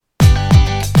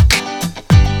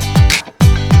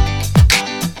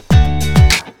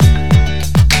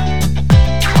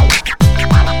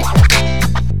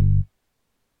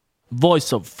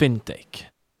Voice of Fintech.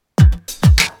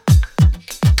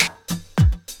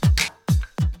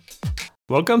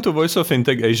 Welcome to Voice of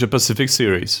Fintech Asia Pacific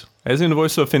series. As in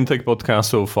Voice of Fintech podcast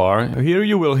so far, here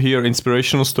you will hear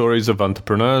inspirational stories of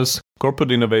entrepreneurs,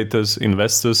 corporate innovators,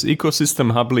 investors,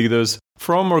 ecosystem hub leaders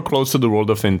from or close to the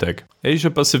world of fintech. Asia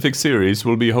Pacific series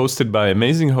will be hosted by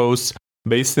amazing hosts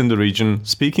based in the region,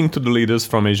 speaking to the leaders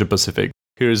from Asia Pacific.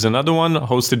 Here is another one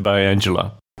hosted by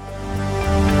Angela.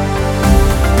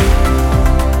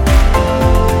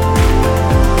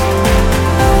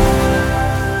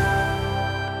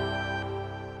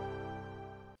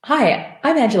 Hi,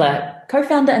 I'm Angela,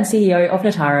 co-founder and CEO of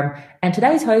Natarum, and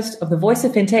today's host of the Voice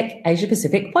of Fintech Asia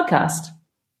Pacific podcast.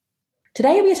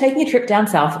 Today we are taking a trip down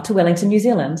south to Wellington, New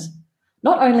Zealand.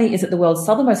 Not only is it the world's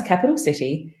southernmost capital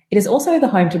city, it is also the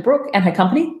home to Brooke and her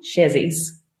company, Sharesies.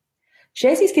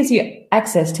 Sharesies gives you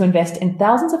access to invest in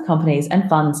thousands of companies and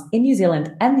funds in New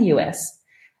Zealand and the US,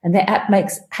 and their app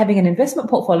makes having an investment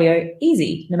portfolio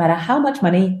easy, no matter how much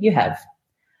money you have.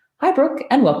 Hi, Brooke,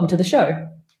 and welcome to the show.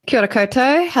 Kia ora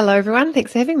koutou. Hello, everyone.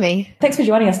 Thanks for having me. Thanks for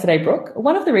joining us today, Brooke.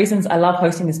 One of the reasons I love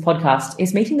hosting this podcast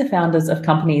is meeting the founders of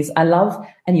companies I love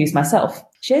and use myself.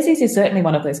 Sharesies is certainly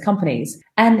one of those companies,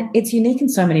 and it's unique in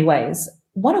so many ways.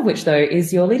 One of which, though,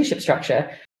 is your leadership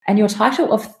structure and your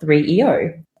title of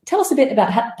 3EO. Tell us a bit about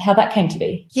how that came to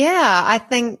be. Yeah, I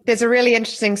think there's a really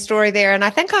interesting story there, and I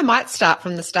think I might start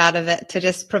from the start of it to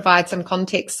just provide some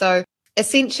context. So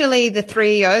essentially the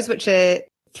 3EOs, which are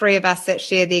three of us that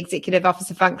share the executive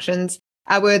officer functions,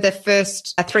 were the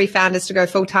first three founders to go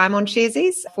full-time on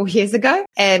Sharesies 4 years ago.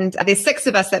 And there's six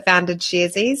of us that founded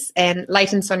Sharesies, and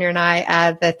Leighton, Sonia and I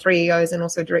are the 3EOs and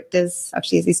also directors of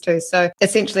Sharesies too. So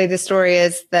essentially the story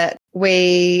is that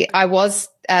I was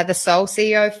the sole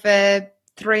CEO for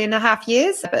 3.5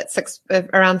 years, but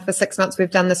around for 6 months we've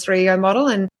done this 3EO model,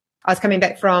 and I was coming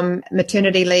back from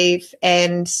maternity leave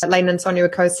and Leighton and Sonia were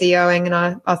co-CEOing, and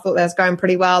I thought that was going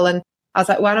pretty well, and I was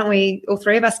like, why don't we, all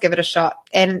three of us, give it a shot?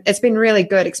 And it's been really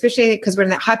good, especially because we're in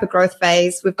that hyper growth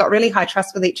phase. We've got really high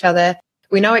trust with each other.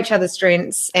 We know each other's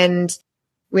strengths, and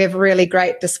we have really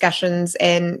great discussions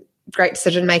and great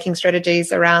decision-making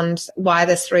strategies around why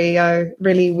this 3EO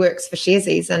really works for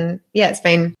Sharesies. And yeah, it's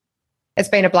been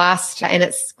a blast, and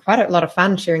it's quite a lot of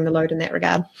fun sharing the load in that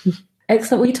regard.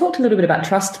 Excellent. Well, you talked a little bit about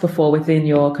trust before within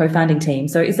your co-founding team.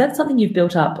 So is that something you've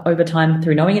built up over time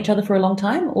through knowing each other for a long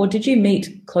time, or did you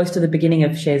meet close to the beginning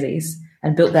of Sharesies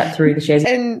and built that through the Sharesies?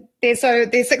 And there's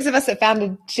six of us that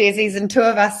founded Sharesies, and two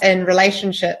of us in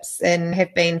relationships and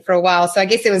have been for a while. So I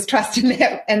guess there was trust in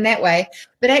that way.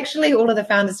 But actually, all of the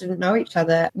founders didn't know each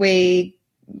other.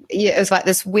 It was like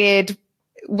this wicked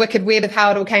web of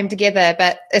how it all came together.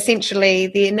 But essentially,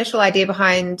 the initial idea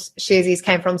behind Sharesies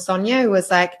came from Sonia, who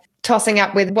was like tossing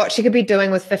up with what she could be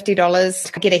doing with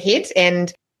 $50 to get ahead.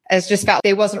 And it's just felt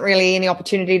there wasn't really any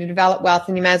opportunity to develop wealth,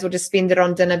 and you may as well just spend it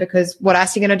on dinner, because what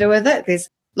else are you going to do with it? There's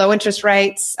low interest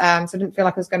rates. So I didn't feel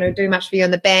like it was going to do much for you in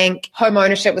the bank. Home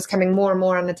ownership was coming more and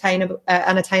more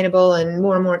unattainable and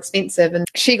more expensive. And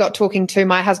she got talking to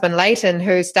my husband, Leighton,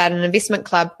 who started an investment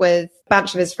club with a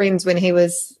bunch of his friends when he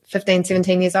was 15,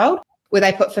 17 years old, where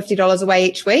they put $50 away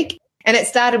each week. And it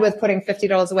started with putting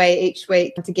 $50 away each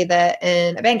week together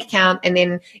in a bank account, and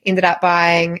then ended up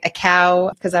buying a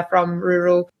cow because they're from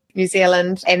rural New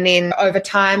Zealand. And then over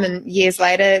time and years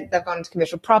later, they've gone into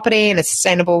commercial property and a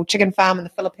sustainable chicken farm in the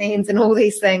Philippines and all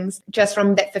these things just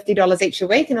from that $50 each a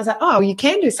week. And I was like, oh, well, you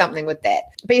can do something with that.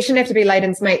 But you shouldn't have to be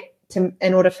Leighton's mate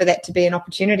in order for that to be an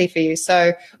opportunity for you.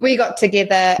 So we got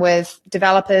together with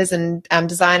developers and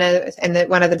designers, and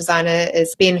one of the designer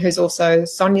is Ben, who's also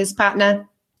Sonia's partner.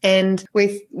 And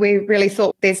we really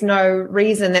thought there's no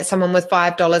reason that someone with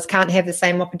 $5 can't have the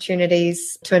same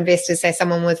opportunities to invest as, say,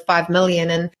 someone with 5 million.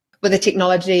 And with the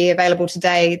technology available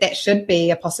today, that should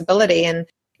be a possibility. And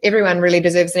everyone really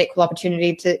deserves an equal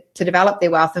opportunity to develop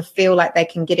their wealth and feel like they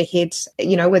can get ahead,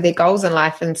 with their goals in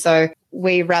life. And so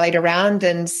we rallied around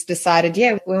and decided,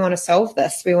 we want to solve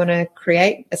this. We want to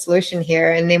create a solution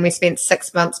here. And then we spent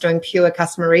 6 months doing pure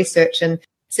customer research and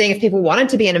seeing if people wanted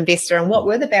to be an investor and what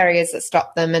were the barriers that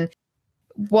stopped them, and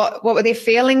what were their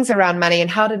feelings around money, and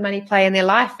how did money play in their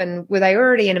life, and were they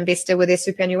already an investor with their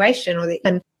superannuation, or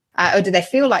did they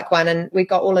feel like one? And we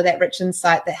got all of that rich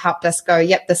insight that helped us go,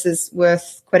 yep, this is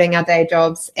worth quitting our day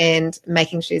jobs and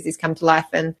making Sharesies come to life.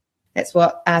 And that's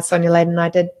what Sonia, Leighton and I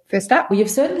did first up. Well, you've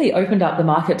certainly opened up the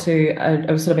market to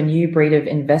a sort of a new breed of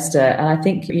investor. And I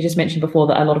think you just mentioned before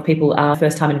that a lot of people are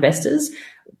first-time investors.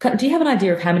 Do you have an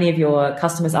idea of how many of your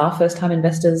customers are first-time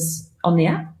investors on the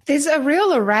app? There's a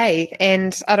real array,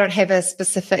 and I don't have a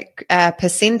specific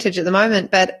percentage at the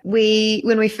moment, but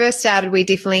when we first started, we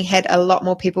definitely had a lot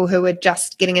more people who were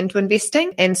just getting into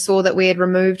investing and saw that we had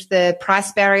removed the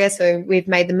price barrier. So we've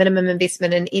made the minimum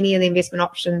investment in any of the investment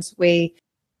options we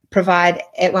provide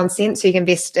at 1 cent. So you can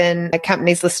invest in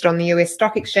companies listed on the US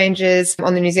stock exchanges,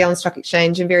 on the New Zealand Stock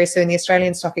Exchange, and very soon the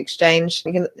Australian Stock Exchange.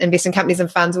 You can invest in companies and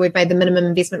funds. We've made the minimum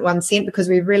investment 1 cent because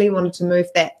we really wanted to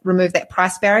remove that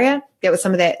price barrier. That was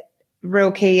some of that real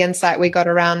key insight we got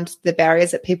around the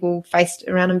barriers that people faced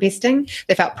around investing.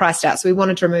 They felt priced out. So we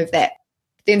wanted to remove that.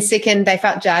 Then second, they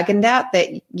felt jargoned out, that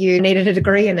you needed a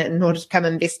degree in it in order to become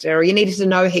an investor, or you needed to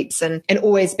know heaps and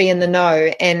always be in the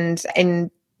know. And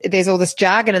there's all this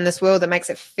jargon in this world that makes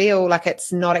it feel like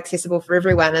it's not accessible for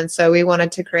everyone. And so we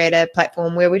wanted to create a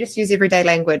platform where we just use everyday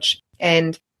language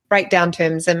and break down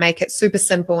terms and make it super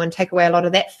simple and take away a lot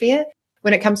of that fear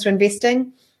when it comes to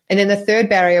investing. And then the third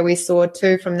barrier we saw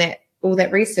too from all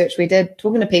that research we did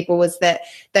talking to people was that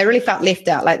they really felt left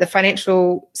out. Like the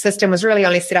financial system was really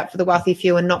only set up for the wealthy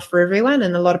few and not for everyone.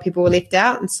 And a lot of people were left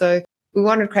out. And so we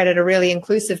wanted to create a really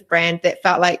inclusive brand that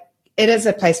felt like it is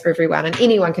a place for everyone and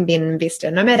anyone can be an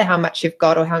investor, no matter how much you've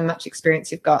got or how much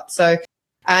experience you've got. So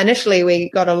initially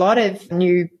we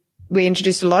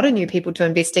introduced a lot of new people to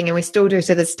investing, and we still do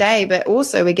to this day, but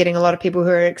also we're getting a lot of people who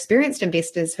are experienced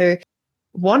investors who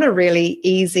want a really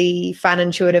easy, fun,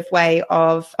 intuitive way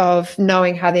of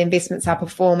knowing how the investments are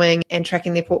performing and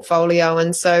tracking their portfolio.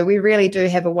 And so we really do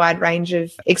have a wide range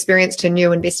of experience to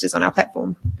new investors on our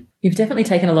platform. You've definitely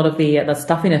taken a lot of the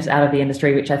stuffiness out of the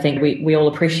industry, which I think we all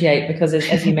appreciate, because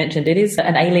as you mentioned, it is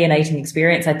an alienating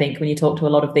experience, I think, when you talk to a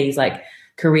lot of these like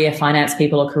career finance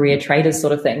people or career traders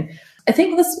sort of thing. I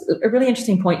think this a really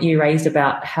interesting point you raised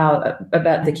about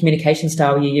the communication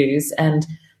style you use, and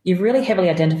you've really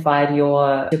heavily identified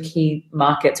your key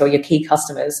markets or your key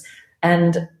customers.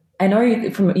 And I know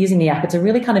from using the app, it's a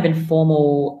really kind of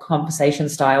informal conversation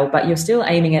style, but you're still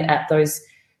aiming it at those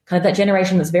kind of that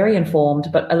generation that's very informed,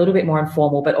 but a little bit more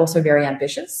informal, but also very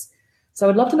ambitious. So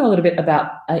I'd love to know a little bit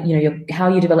about, how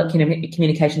you develop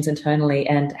communications internally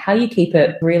and how you keep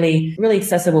it really, really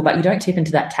accessible, but you don't tip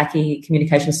into that tacky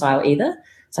communication style either.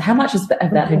 So how much of that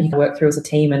have you worked through as a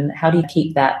team, and how do you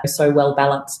keep that so well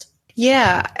balanced?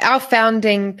 Yeah, our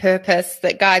founding purpose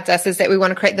that guides us is that we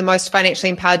want to create the most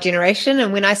financially empowered generation.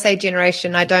 And when I say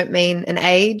generation, I don't mean an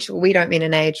age, or we don't mean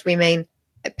an age. We mean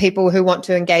people who want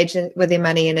to engage with their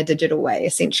money in a digital way,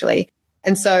 essentially.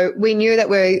 And so we knew that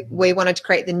we wanted to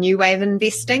create the new way of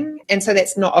investing. And so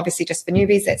that's not obviously just for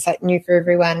newbies, that's like new for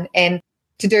everyone. And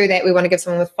to do that, we want to give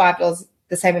someone with $5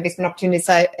 the same investment opportunity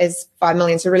as 5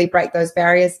 million, to really break those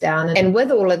barriers down. And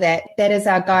with all of that, that is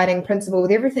our guiding principle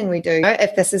with everything we do.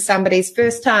 If this is somebody's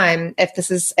first time, if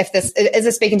this is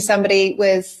speaking to somebody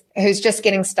who's just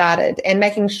getting started, and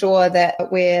making sure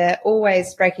that we're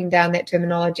always breaking down that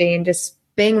terminology and just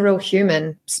being real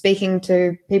human, speaking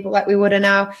to people like we would in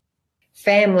our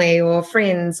family or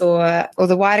friends or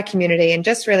the wider community, and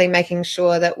just really making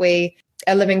sure that we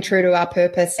are living true to our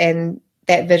purpose and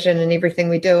that vision in everything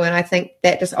we do. And I think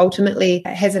that just ultimately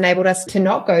has enabled us to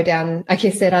not go down, I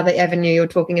guess, that other avenue you're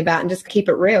talking about, and just keep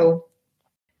it real.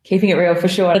 Keeping it real, for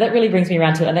sure. That really brings me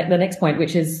around to the next point,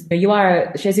 which is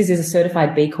Sharesies is a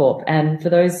certified B Corp. And for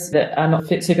those that are not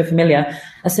super familiar,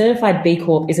 a certified B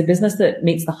Corp is a business that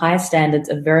meets the highest standards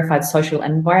of verified social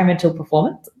and environmental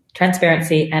performance,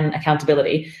 transparency, and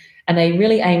accountability. And they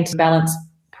really aim to balance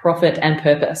profit and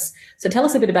purpose. So tell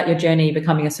us a bit about your journey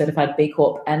becoming a certified B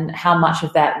Corp and how much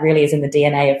of that really is in the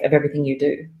DNA of everything you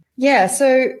do. Yeah,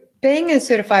 so being a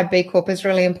certified B Corp is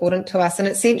really important to us. And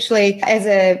essentially, as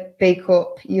a B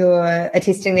Corp, you're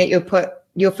attesting that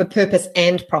you're for purpose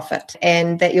and profit,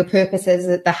 and that your purpose is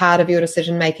at the heart of your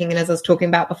decision making. And as I was talking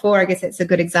about before, I guess it's a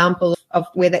good example of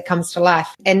where that comes to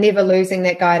life, and never losing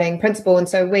that guiding principle. And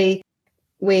so we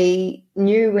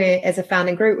knew as a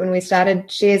founding group when we started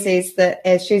Sharesies that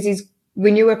as Sharesies, we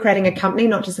knew we were creating a company,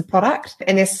 not just a product.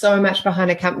 And there's so much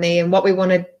behind a company, and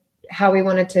how we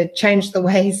wanted to change the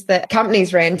ways that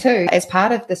companies ran too as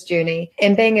part of this journey.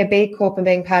 And being a B Corp and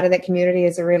being part of that community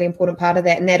is a really important part of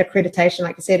that. And that accreditation,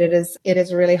 like I said, it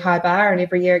is a really high bar, and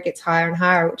every year it gets higher and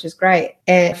higher, which is great.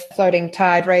 And floating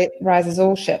tide rises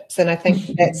all ships. And I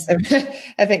think that's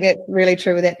really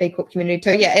true with that B Corp community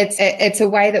too. Yeah, it's a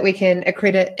way that we can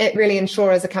accredit. It really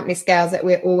ensures as a company scales that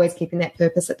we're always keeping that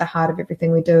purpose at the heart of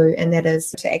everything we do. And that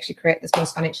is to actually create this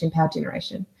most financially empowered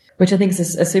generation. which I think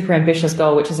is a super ambitious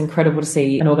goal, which is incredible to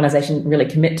see an organisation really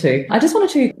commit to. I just wanted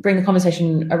to bring the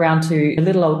conversation around to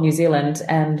little old New Zealand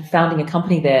and founding a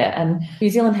company there. And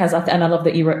New Zealand has, and I love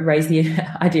that you raised the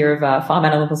idea of farm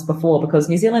animals before, because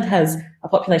New Zealand has a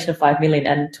population of 5 million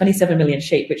and 27 million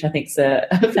sheep, which I think is a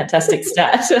fantastic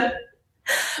stat.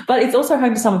 But it's also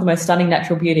home to some of the most stunning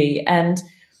natural beauty. And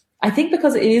I think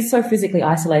because it is so physically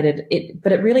isolated,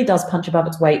 but it really does punch above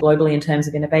its weight globally in terms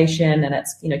of innovation and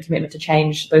its, commitment to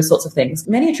change, those sorts of things.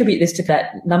 Many attribute this to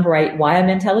that number 8 wire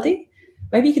mentality.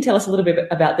 Maybe you could tell us a little bit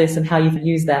about this and how you've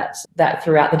used that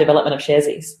throughout the development of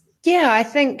Sharesies. Yeah, I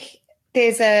think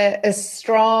there's a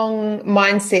strong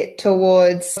mindset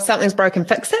towards something's broken,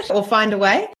 fix it or find a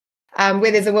way.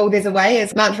 Where there's a will, there's a way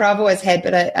is a mantra I've always had,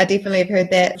 but I definitely have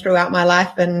heard that throughout my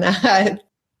life and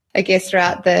I guess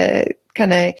throughout the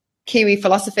kind of Kiwi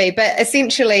philosophy, but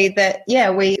essentially that,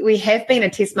 we have been a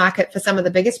test market for some of the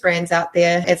biggest brands out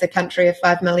there as a country of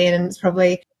 5 million. And it's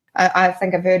probably, I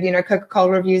think I've heard,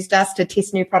 Coca-Cola have used us to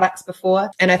test new products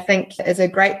before. And I think it's a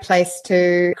great place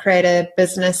to create a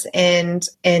business and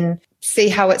see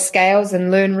how it scales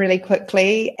and learn really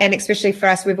quickly. And especially for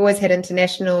us, we've always had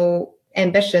international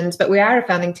ambitions, but we are a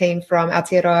founding team from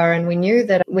Aotearoa, and we knew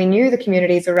the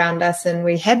communities around us, and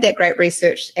we had that great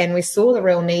research, and we saw the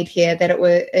real need here, that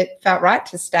it felt right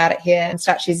to start it here and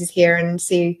start Sharesies here and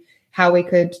see how we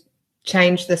could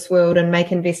change this world and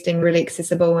make investing really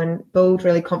accessible and build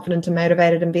really confident and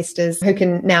motivated investors who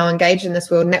can now engage in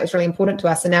this world. And that was really important to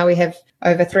us. And now we have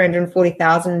over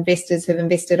 340,000 investors who've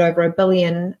invested over $1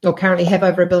 billion, or currently have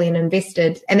over $1 billion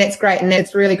invested. And that's great. And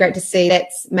it's really great to see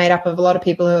that's made up of a lot of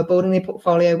people who are building their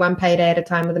portfolio one payday at a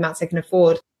time with amounts they can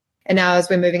afford. And now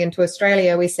as we're moving into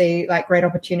Australia, we see like great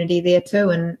opportunity there too.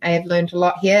 And I have learned a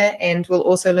lot here, and we'll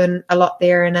also learn a lot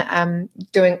there. And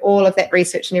doing all of that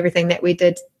research and everything that we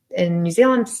did in New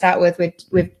Zealand to start with,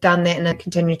 we've done that and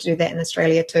continue to do that in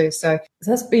Australia too. So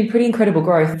that's been pretty incredible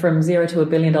growth from $0 to $1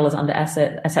 billion under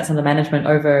assets under management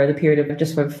over the period of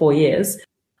just over 4 years.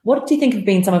 What do you think have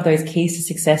been some of those keys to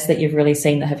success that you've really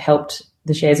seen that have helped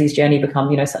the Sharesies journey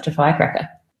become, such a firecracker?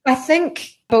 I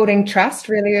think building trust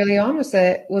really early on was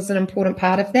an important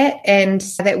part of that, and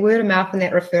that word of mouth and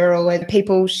that referral, with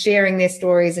people sharing their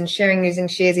stories and sharing using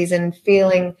Sharesies and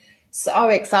feeling so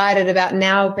excited about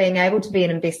now being able to be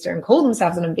an investor and call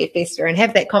themselves an investor and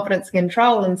have that confidence and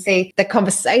control, and see the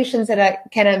conversations that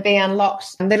can be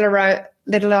unlocked,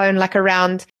 let alone like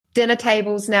around dinner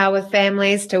tables now with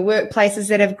families, to workplaces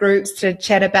that have groups to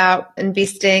chat about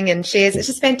investing and shares. It's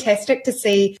just fantastic to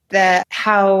see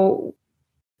how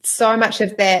so much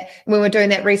of that, when we were doing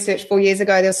that research 4 years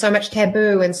ago, there was so much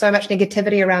taboo and so much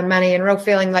negativity around money and real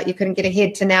feeling like you couldn't get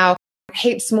ahead, to now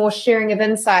heaps more sharing of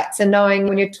insights and knowing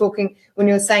when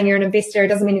you're saying you're an investor, it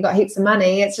doesn't mean you've got heaps of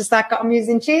money. It's just like, I'm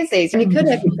using Sharesies, and you could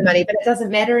have heaps of money, but it doesn't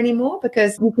matter anymore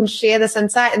because you can share this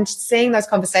insight. And seeing those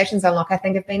conversations unlock, I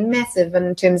think, have been massive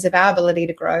in terms of our ability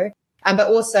to grow. But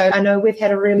also, I know we've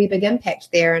had a really big impact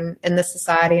there in this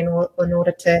society in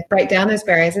order to break down those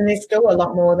barriers. And there's still a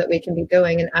lot more that we can be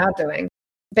doing and are doing.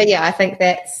 But yeah, I think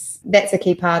that's a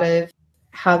key part of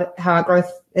how our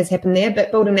growth has happened there,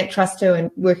 but building that trust too, and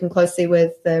working closely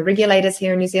with the regulators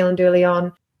here in New Zealand early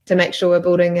on to make sure we're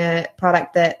building a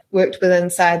product that worked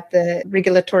inside the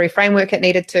regulatory framework it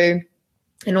needed to.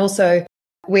 And also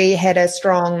we had a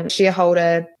strong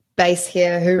shareholder base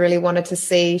here who really wanted to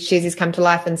see Sharesies come to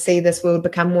life and see this world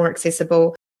become more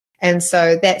accessible. And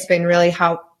so that's really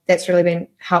been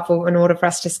helpful in order for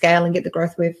us to scale and get the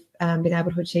growth we've been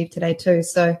able to achieve today too.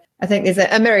 So I think there's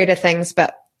a myriad of things,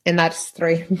 and that's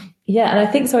 3. Yeah, and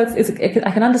I think so.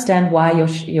 I can understand why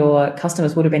your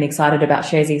customers would have been excited about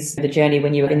Sharesies, the journey,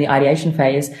 when you were in the ideation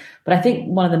phase. But I think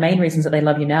one of the main reasons that they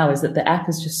love you now is that the app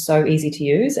is just so easy to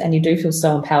use, and you do feel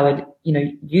so empowered,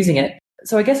 using it.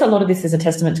 So I guess a lot of this is a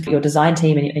testament to your design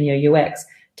team and your UX.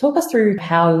 Talk us through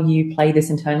how you play this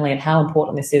internally and how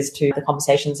important this is to the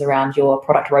conversations around your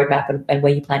product roadmap and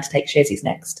where you plan to take Sharesies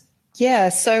next. Yeah,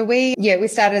 so we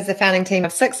started as a founding team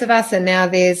of 6 of us, and now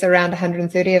there's around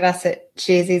 130 of us at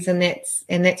Sharesies,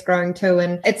 and that's growing too.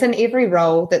 And it's in every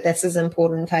role that this is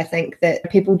important. I think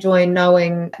that people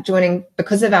joining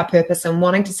because of our purpose and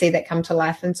wanting to see that come to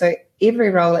life. And so every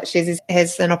role at Sharesies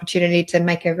has an opportunity to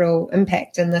make a real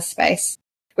impact in this space,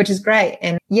 which is great.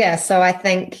 And yeah, so I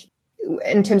think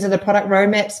in terms of the product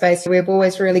roadmap space, we've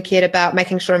always really cared about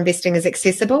making sure investing is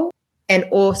accessible and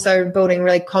also building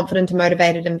really confident and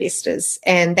motivated investors.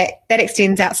 And that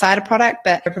extends outside of product,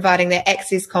 but providing that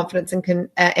access, confidence,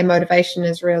 and motivation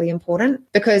is really important,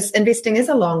 because investing is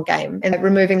a long game, and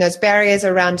removing those barriers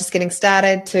around just getting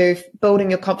started to building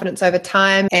your confidence over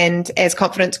time. And as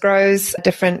confidence grows,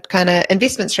 different kind of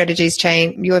investment strategies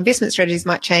change. Your investment strategies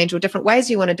might change, or different ways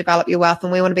you want to develop your wealth.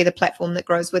 And we want to be the platform that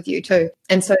grows with you too.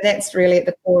 And so that's really at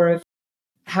the core of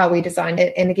how we designed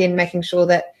it. And again, making sure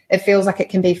that it feels like it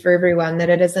can be for everyone, that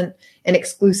it isn't an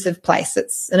exclusive place.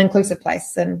 It's an inclusive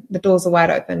place, and the doors are wide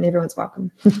open. Everyone's welcome.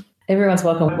 Everyone's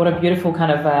welcome. What a beautiful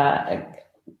kind of,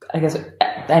 I guess,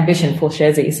 ambition for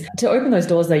Sharesies. To open those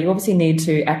doors, though, you obviously need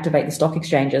to activate the stock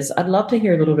exchanges. I'd love to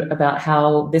hear a little bit about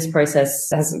how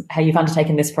how you've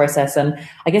undertaken this process, and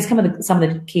I guess some of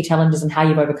the key challenges and how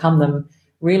you've overcome them,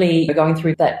 really going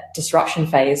through that disruption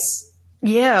phase.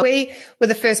 Yeah, we were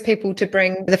the first people to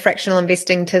bring the fractional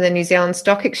investing to the New Zealand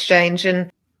Stock Exchange.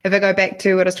 And if I go back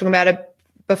to what I was talking about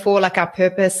before, like our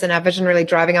purpose and our vision really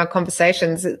driving our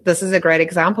conversations, this is a great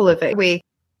example of it.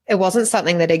 It wasn't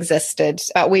something that existed,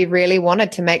 but we really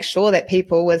wanted to make sure that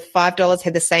people with $5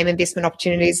 had the same investment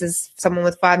opportunities as someone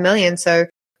with 5 million. So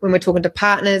when we're talking to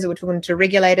partners or we're talking to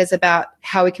regulators about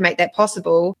how we can make that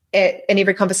possible, in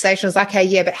every conversation was like, okay,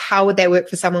 yeah, but how would that work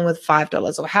for someone with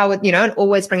 $5? Or how would, and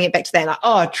always bringing it back to that, like,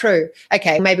 oh, true.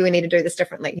 Okay, maybe we need to do this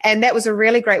differently. And that was a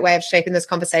really great way of shaping those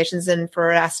conversations, and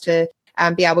for us to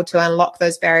be able to unlock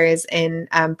those barriers and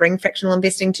bring fractional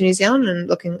investing to New Zealand,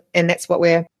 and that's what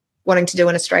we're wanting to do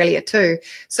in Australia too.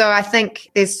 So I think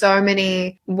there's so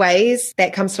many ways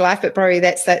that comes to life, but probably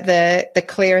that's the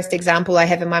clearest example I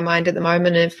have in my mind at the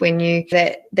moment of when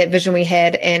that vision we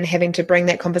had, and having to bring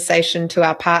that conversation to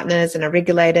our partners and our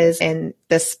regulators and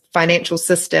this financial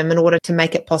system in order to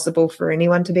make it possible for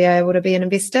anyone to be able to be an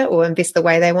investor or invest the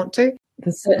way they want to.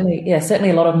 There's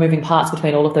certainly a lot of moving parts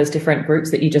between all of those different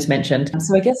groups that you just mentioned.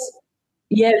 So I guess,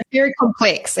 yeah, very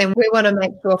complex. And we want to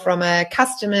make sure from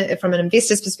an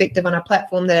investor's perspective on our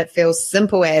platform that it feels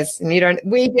simple as, and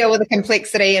we deal with the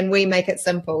complexity and we make it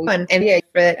simple. And yeah,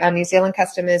 for our New Zealand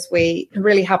customers, we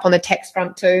really help on the tax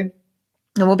front too.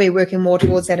 And we'll be working more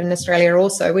towards that in Australia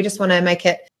also. We just want to make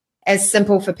it as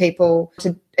simple for people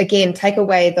to, again, take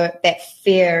away that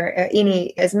fear,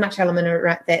 as much element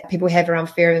that people have around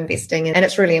fear of investing. And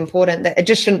it's really important that it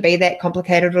just shouldn't be that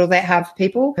complicated or that hard for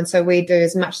people. And so we do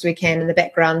as much as we can in the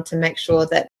background to make sure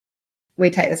that we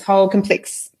take this whole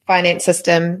complex finance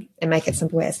system and make it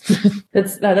simple as.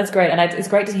 That's great. And it's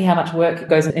great to see how much work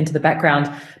goes into the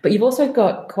background. But you've also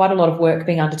got quite a lot of work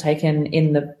being undertaken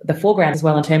in the foreground as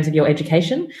well in terms of your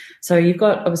education. So you've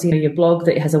got obviously your blog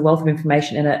that has a wealth of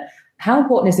information in it. How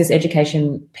important is this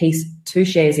education piece to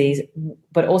Sharesies,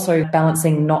 but also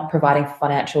balancing not providing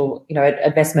financial,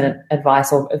 investment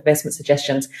advice or investment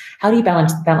suggestions? How do you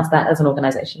balance that as an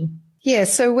organization? Yeah,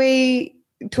 so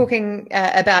talking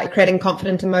about creating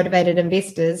confident and motivated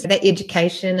investors, that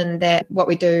education and that what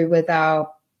we do with our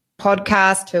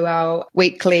podcast to our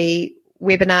weekly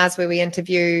webinars where we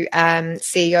interview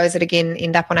CEOs that again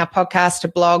end up on our podcast, to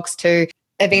blogs, to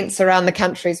events around the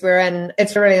countries we're in.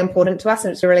 It's really important to us,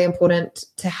 and it's really important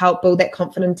to help build that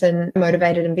confident and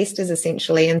motivated investors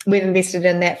essentially. And we've invested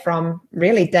in that from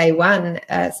really day one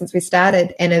since we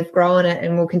started, and have grown it,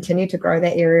 and will continue to grow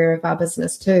that area of our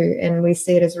business too. And we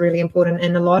see it as really important.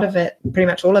 And a lot of it, pretty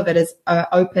much all of it, is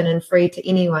open and free to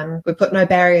anyone. We put no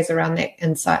barriers around that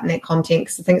insight and that content,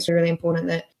 because I think it's really important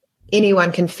that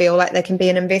anyone can feel like they can be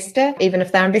an investor, even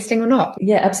if they're investing or not.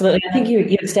 Yeah, absolutely. I think you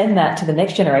extend that to the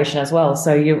next generation as well.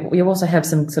 So you also have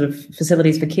some sort of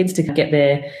facilities for kids to get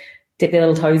their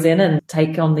little toes in and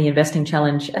take on the investing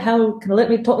challenge. Talk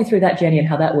me through that journey and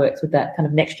how that works with that kind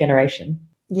of next generation.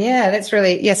 Yeah, that's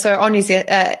really, So in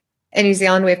New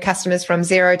Zealand, we have customers from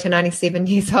 0 to 97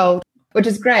 years old, which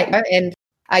is great. And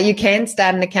you can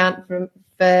start an account for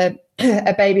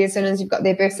a baby as soon as you've got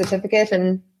their birth certificate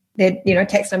and their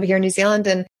tax number here in New Zealand,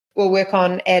 and we'll work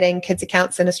on adding kids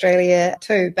accounts in Australia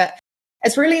too. But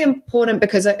it's really important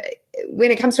because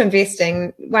when it comes to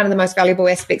investing, one of the most valuable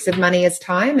aspects of money is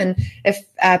time. And if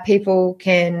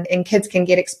kids can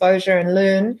get exposure and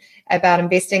learn about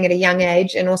investing at a young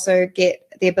age, and also get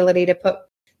the ability to put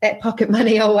that pocket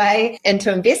money away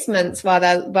into investments while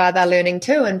they're learning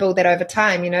too, and build that over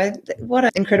time, what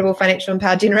an incredible financial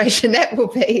empowered generation that will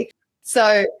be.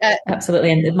 So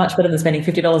absolutely, and much better than spending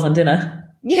 $50 on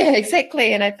dinner. Yeah,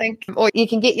 exactly. And I think, or you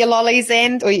can get your lollies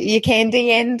or your candy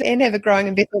and have a growing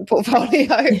investment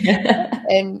portfolio. Yeah.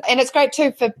 And it's great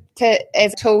too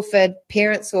as a tool for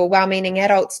parents or well-meaning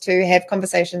adults to have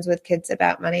conversations with kids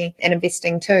about money and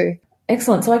investing too.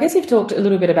 Excellent. So I guess you've talked a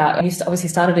little bit about, you obviously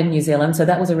started in New Zealand, so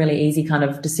that was a really easy kind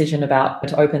of decision about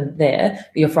to open there.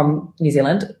 You're from New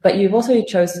Zealand, but you've also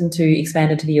chosen to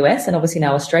expand into the US and obviously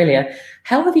now Australia.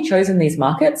 How have you chosen these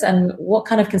markets, and what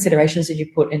kind of considerations did you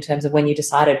put in terms of when you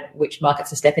decided which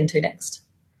markets to step into next?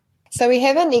 So we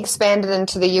haven't expanded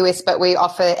into the US, but we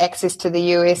offer access to the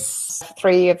US,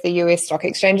 3 of the US stock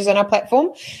exchanges on our platform,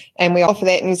 and we offer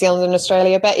that in New Zealand and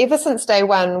Australia. But ever since day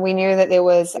one, we knew that there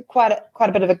was quite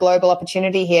a bit of a global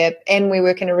opportunity here, and we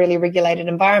work in a really regulated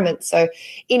environment. So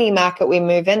any market we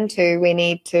move into, we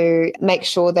need to make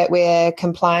sure that we're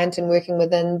compliant and working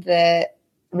within the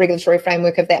regulatory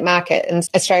framework of that market. And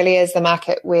Australia is the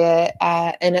market we're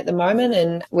in at the moment,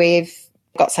 and we've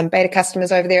got some beta customers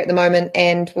over there at the moment,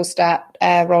 and we'll start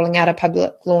rolling out a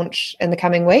public launch in the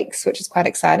coming weeks, which is quite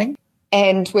exciting.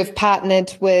 And we've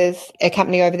partnered with a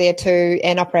company over there too,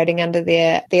 and operating under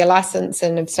their license,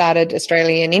 and have started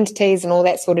Australian entities and all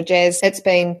that sort of jazz. It's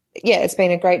been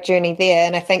a great journey there.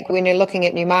 And I think when you're looking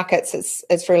at new markets,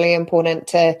 it's really important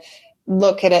to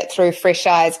look at it through fresh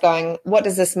eyes, going, what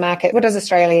does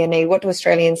Australia need? What do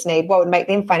Australians need? What would make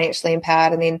them financially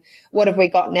empowered? And then what have we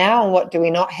got now and what do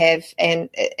we not have, and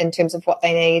in terms of what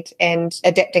they need, and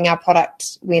adapting our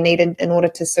product where needed in order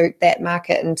to suit that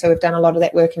market. And so we've done a lot of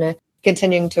that work and are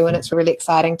continuing to, and it's really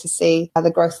exciting to see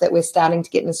the growth that we're starting to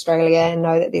get in Australia, and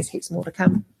know that there's heaps more to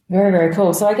come. Very, very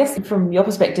cool. So I guess from your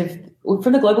perspective,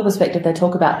 from the global perspective, they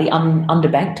talk about the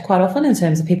underbanked quite often in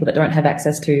terms of people that don't have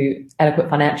access to adequate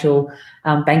financial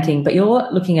banking, but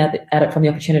you're looking at it from the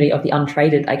opportunity of the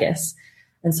untraded, I guess.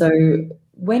 And so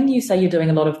when you say you're doing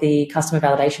a lot of the customer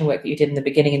validation work that you did in the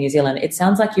beginning in New Zealand, it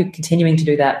sounds like you're continuing to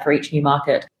do that for each new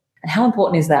market. And how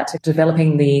important is that to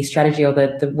developing the strategy or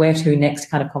the where to next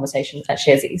kind of conversations at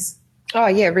Sharesies? Oh,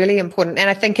 yeah, really important. And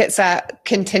I think it's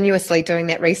continuously doing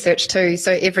that research too.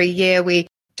 So every year we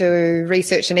do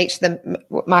research in each of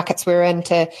the markets we're in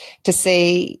to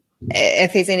see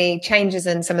if there's any changes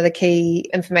in some of the key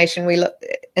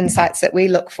insights that we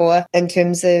look for in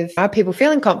terms of, are people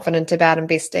feeling confident about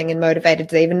investing and motivated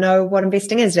to even know what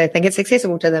investing is? Do they think it's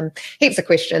accessible to them? Heaps of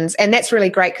questions. And that's really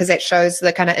great because that shows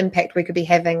the kind of impact we could be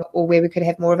having, or where we could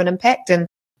have more of an impact. And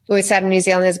we started in New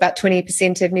Zealand, there's about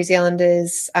 20% of New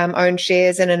Zealanders own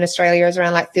shares, and in Australia is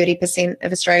around like 30%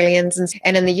 of Australians,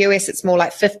 and in the US it's more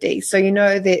like 50. So you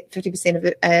know that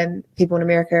 50% of people in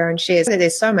America own shares. So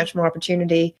there's so much more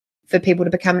opportunity for people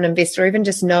to become an investor, or even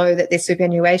just know that their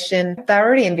superannuation, they're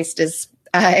already investors,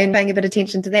 and paying a bit of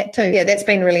attention to that too. Yeah, that's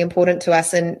been really important to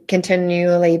us, and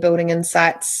continually building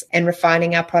insights and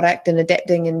refining our product and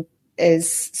adapting and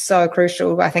is so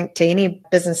crucial, I think, to any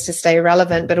business to stay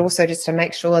relevant, but also just to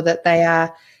make sure that they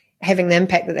are having the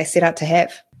impact that they set out to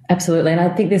have. Absolutely. And I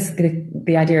think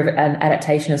the idea of an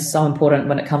adaptation is so important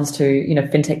when it comes to,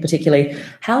 fintech particularly.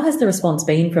 How has the response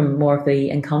been from more of the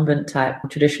incumbent type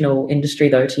traditional industry,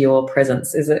 though, to your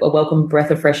presence? Is it a welcome breath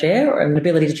of fresh air, or an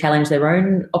ability to challenge their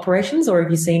own operations? Or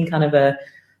have you seen kind of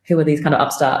who are these kind of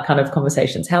upstart kind of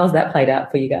conversations? How has that played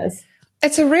out for you guys?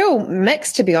 It's a real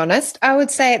mix, to be honest. I would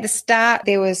say at the start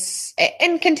there was,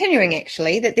 and continuing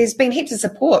actually, that there's been heaps of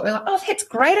support. We're like, oh, that's a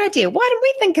great idea. Why didn't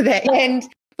we think of that? And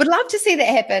would love to see that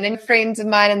happen. And friends of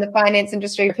mine in the finance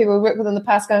industry, people we worked with in the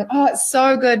past, going, oh, it's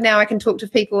so good. Now I can talk to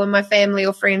people in my family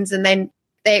or friends, and then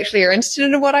they actually are interested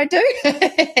in what I do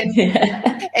and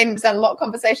it's unlocked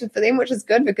conversations for them, which is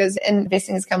good because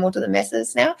investing has come more to the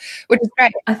masses now, which is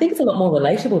great. I think it's a lot more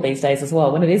relatable these days as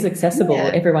well. When it is accessible,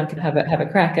 everyone can have a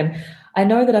crack. And I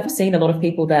know that I've seen a lot of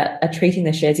people that are treating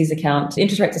their Sharesies account,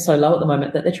 interest rates are so low at the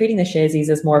moment that they're treating their Sharesies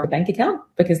as more of a bank account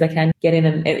because they can get in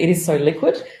and it is so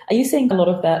liquid. Are you seeing a lot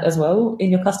of that as well in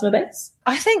your customer base?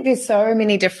 I think there's so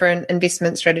many different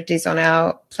investment strategies on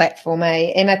our platform,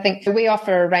 and I think we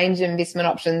offer a range of investment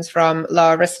options from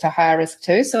lower risk to higher risk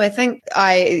too. So I think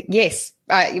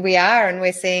we are, and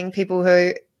we're seeing people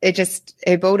who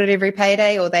build it every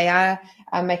payday, or they are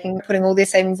putting all their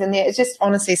savings in there. It's just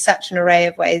honestly such an array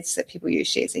of ways that people use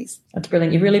Sharesies. That's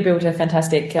brilliant. You've really built a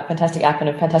fantastic app and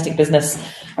a fantastic business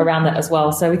around that as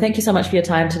well. So we thank you so much for your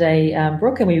time today,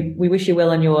 Brooke, and we wish you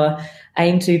well on your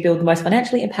aim to build the most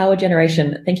financially empowered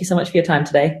generation. Thank you so much for your time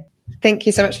today. Thank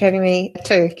you so much for having me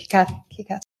too. Kia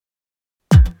kaha.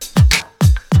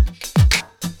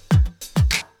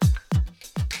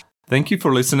 Thank you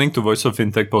for listening to Voice of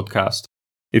Fintech podcast.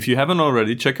 If you haven't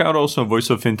already, check out also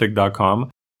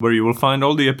voiceoffintech.com, where you will find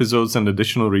all the episodes and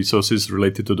additional resources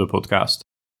related to the podcast.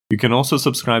 You can also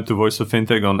subscribe to Voice of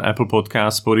Fintech on Apple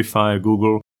Podcasts, Spotify,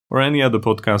 Google, or any other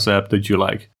podcast app that you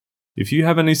like. If you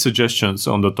have any suggestions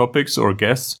on the topics or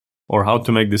guests, or how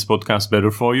to make this podcast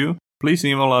better for you, please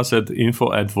email us at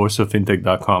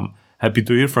info@voiceoffintech.com. Happy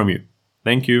to hear from you.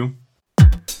 Thank you.